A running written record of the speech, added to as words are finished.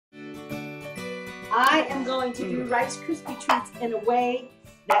I am going to do Rice Krispie Treats in a way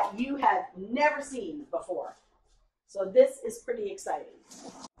that you have never seen before. So this is pretty exciting.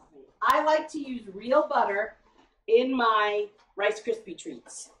 I like to use real butter in my Rice Krispie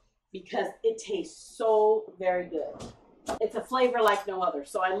Treats because it tastes so very good. It's a flavor like no other.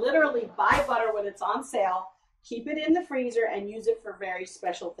 So I literally buy butter when it's on sale, keep it in the freezer, and use it for very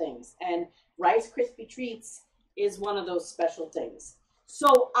special things. And Rice Krispie Treats is one of those special things.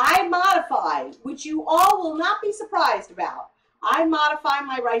 So I modify, which you all will not be surprised about, I modify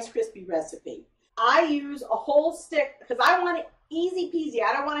my Rice Krispie recipe. I use a whole stick because I want it easy peasy.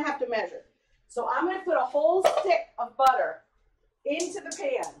 I don't want to have to measure. So I'm going to put a whole stick of butter into the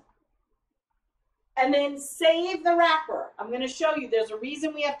pan and then save the wrapper. I'm going to show you there's a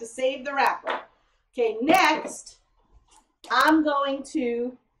reason we have to save the wrapper. Okay, next I'm going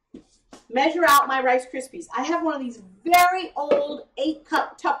to measure out my Rice Krispies. I have one of these very old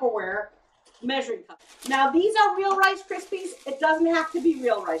 8-cup Tupperware measuring cups. Now these are real Rice Krispies. It doesn't have to be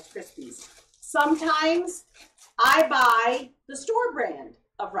real Rice Krispies. Sometimes I buy the store brand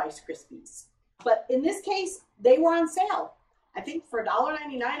of Rice Krispies. But in this case, they were on sale. I think for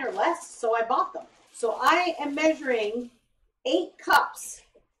 $1.99 or less, so I bought them. So I am measuring 8 cups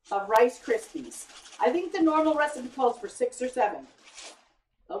of Rice Krispies. I think the normal recipe calls for 6 or 7.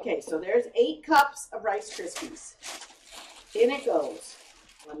 Okay, so there's 8 cups of Rice Krispies. In it goes.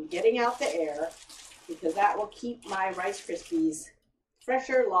 I'm getting out the air because that will keep my Rice Krispies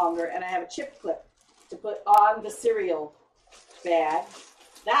fresher longer, and I have a chip clip to put on the cereal bag.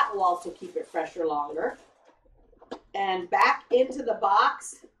 That will also keep it fresher longer. And back into the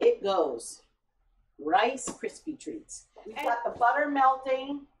box it goes. Rice Krispie Treats. We've got the butter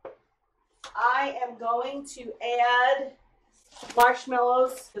melting. I am going to add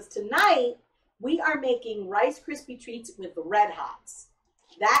marshmallows because tonight we are making Rice Krispie Treats with Red Hots.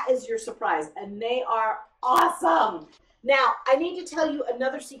 That is your surprise, and they are awesome. Now, I need to tell you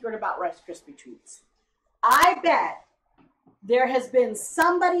another secret about Rice Krispie Treats. I bet there has been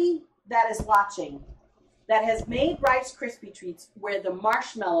somebody that is watching that has made Rice Krispie Treats where the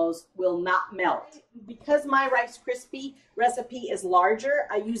marshmallows will not melt. Because my Rice Krispie recipe is larger,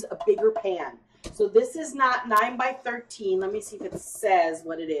 I use a bigger pan. So this is not 9 by 13. Let me see if it says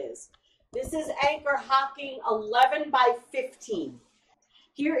what it is. This is Anchor Hocking 11 by 15.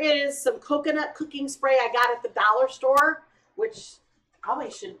 Here is some coconut cooking spray I got at the dollar store, which probably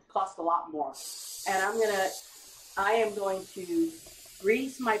should cost a lot more. And I am going to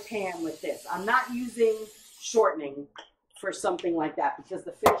grease my pan with this. I'm not using shortening for something like that because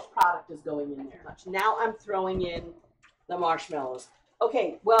the finished product is going in there. Now I'm throwing in the marshmallows.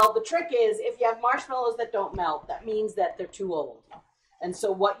 Okay, well, the trick is if you have marshmallows that don't melt, that means that they're too old. And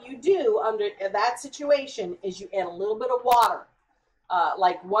so what you do under that situation is you add a little bit of water,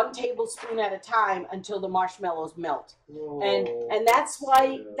 like 1 tablespoon at a time until the marshmallows melt. Whoa. And that's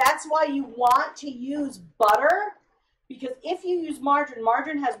why you want to use butter, because if you use margarine,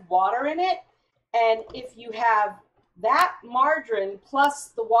 margarine has water in it, and if you have that margarine plus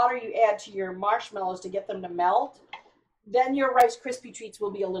the water you add to your marshmallows to get them to melt, then your Rice Krispie Treats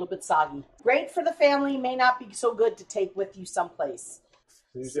will be a little bit soggy. Great for the family, may not be so good to take with you someplace.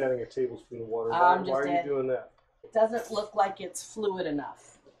 You're just adding a tablespoon of water. Why are you doing that? It doesn't look like it's fluid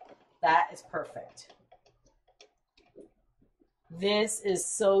enough. That is perfect. This is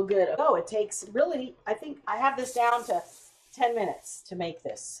so good. Oh, it takes really, I think I have this down to 10 minutes to make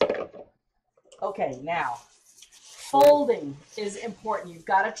this. Okay, now, folding is important. You've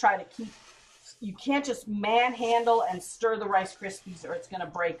got to try to keep, you can't just manhandle and stir the Rice Krispies or it's going to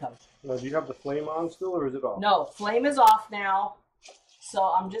break them. Now, do you have the flame on still or is it off? No, flame is off now. So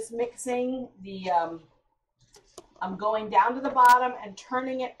I'm just mixing the, I'm going down to the bottom and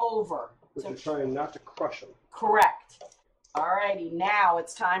turning it over. But you're trying not to crush them. Correct. Alrighty, now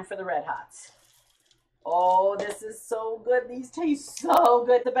it's time for the Red Hots. Oh, this is so good. These taste so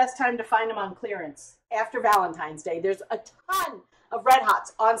good. The best time to find them on clearance. After Valentine's Day, there's a ton of Red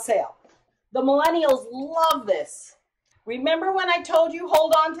Hots on sale. The millennials love this. Remember when I told you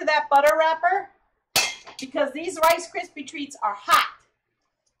hold on to that butter wrapper? Because these Rice Krispie Treats are hot.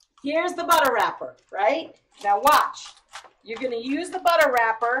 Here's the butter wrapper, right? Now watch. You're going to use the butter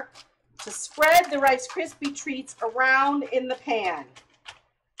wrapper to spread the Rice Krispie Treats around in the pan.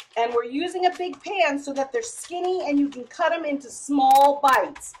 And we're using a big pan so that they're skinny and you can cut them into small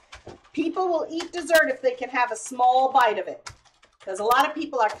bites. People will eat dessert if they can have a small bite of it. Because a lot of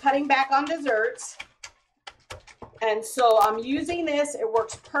people are cutting back on desserts. And so I'm using this. It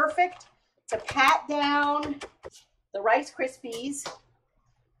works perfect to pat down the Rice Krispies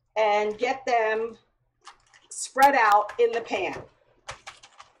and get them spread out in the pan.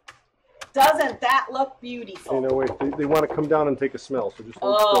 Doesn't that look beautiful? You know, wait, they want to come down and take a smell, so just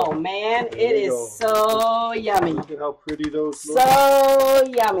hold still. Man, it is so yummy. Look at how pretty those look. So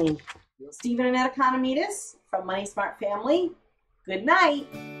yummy. Yep. Stephen and Annette Economides from Money Smart Family. Good night.